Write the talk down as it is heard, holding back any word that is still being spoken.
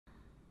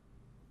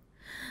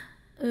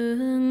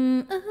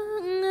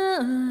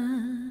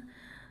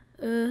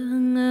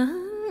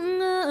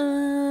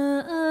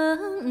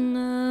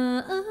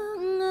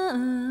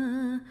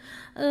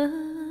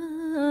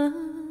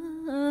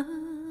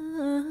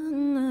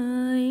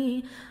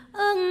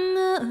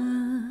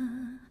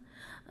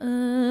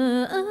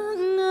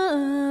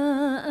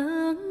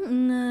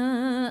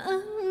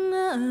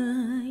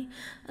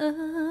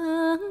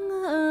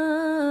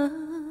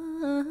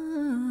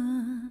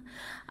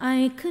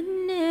I could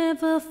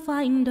never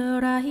find the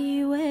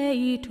right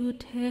way to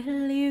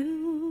tell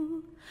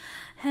you.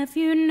 Have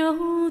you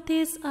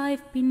noticed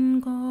I've been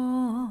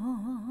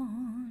gone?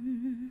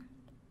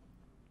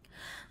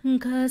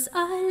 'Cause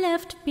I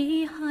left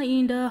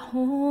behind a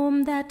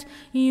home that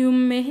you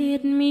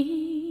made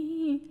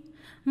me,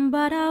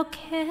 but I'll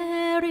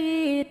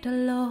carry it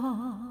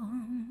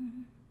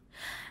along.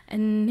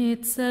 And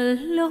it's a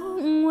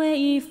long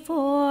way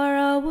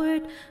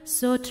forward,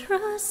 so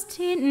trust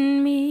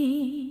in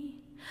me.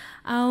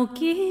 I'll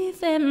give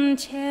them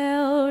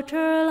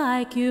shelter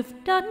like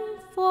you've done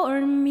for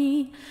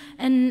me.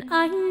 And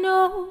I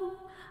know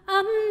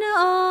I'm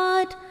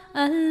not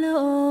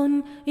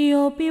alone.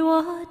 You'll be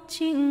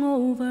watching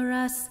over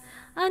us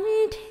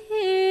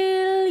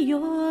until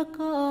you're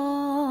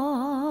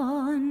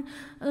gone.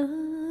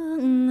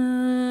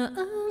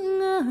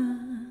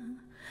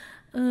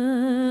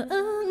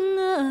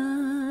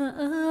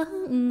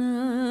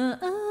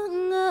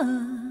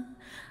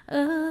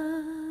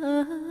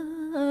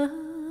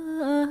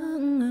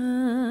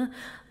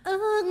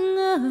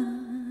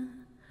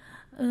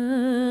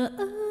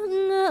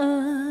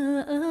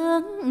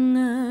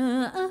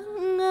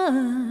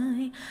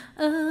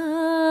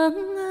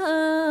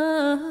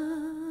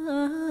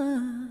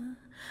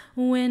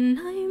 When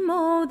I'm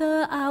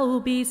older, I'll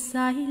be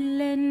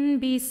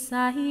silent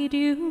beside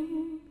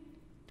you.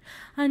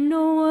 I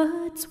know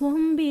words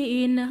won't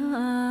be enough.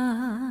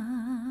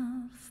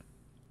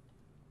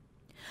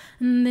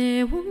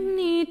 They won't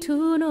need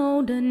to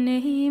know the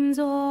names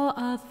or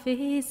our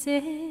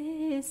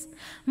faces,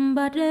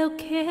 but they'll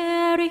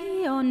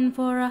carry on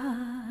for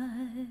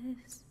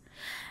us.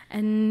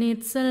 And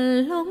it's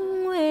a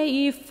long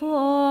way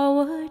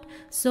forward,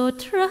 so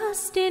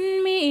trust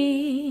in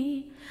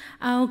me.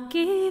 I'll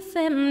give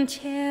them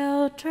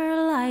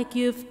shelter like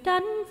you've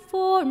done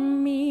for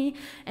me.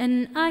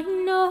 And I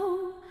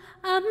know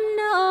I'm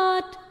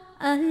not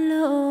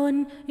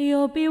alone.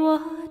 You'll be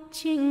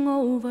watching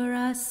over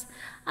us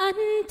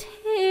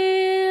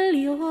until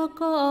you're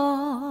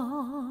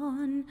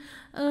gone.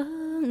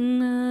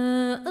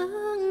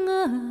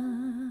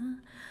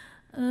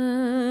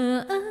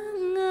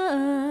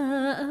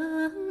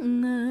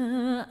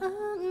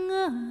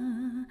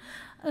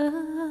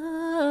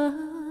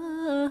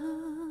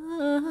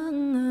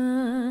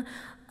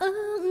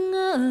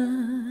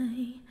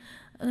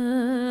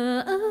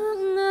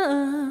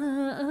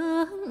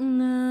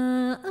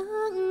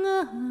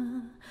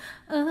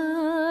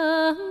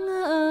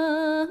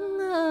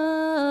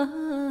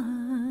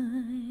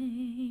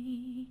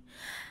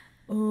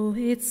 Oh,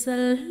 it's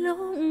a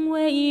long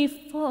way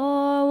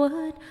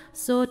forward,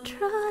 so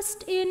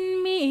trust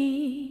in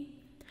me.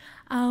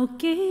 I'll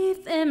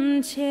give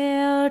them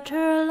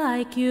shelter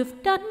like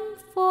you've done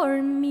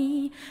for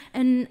me.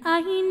 And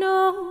I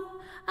know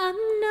I'm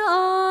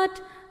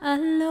not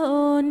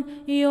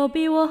alone. You'll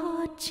be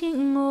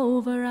watching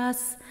over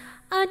us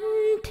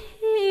until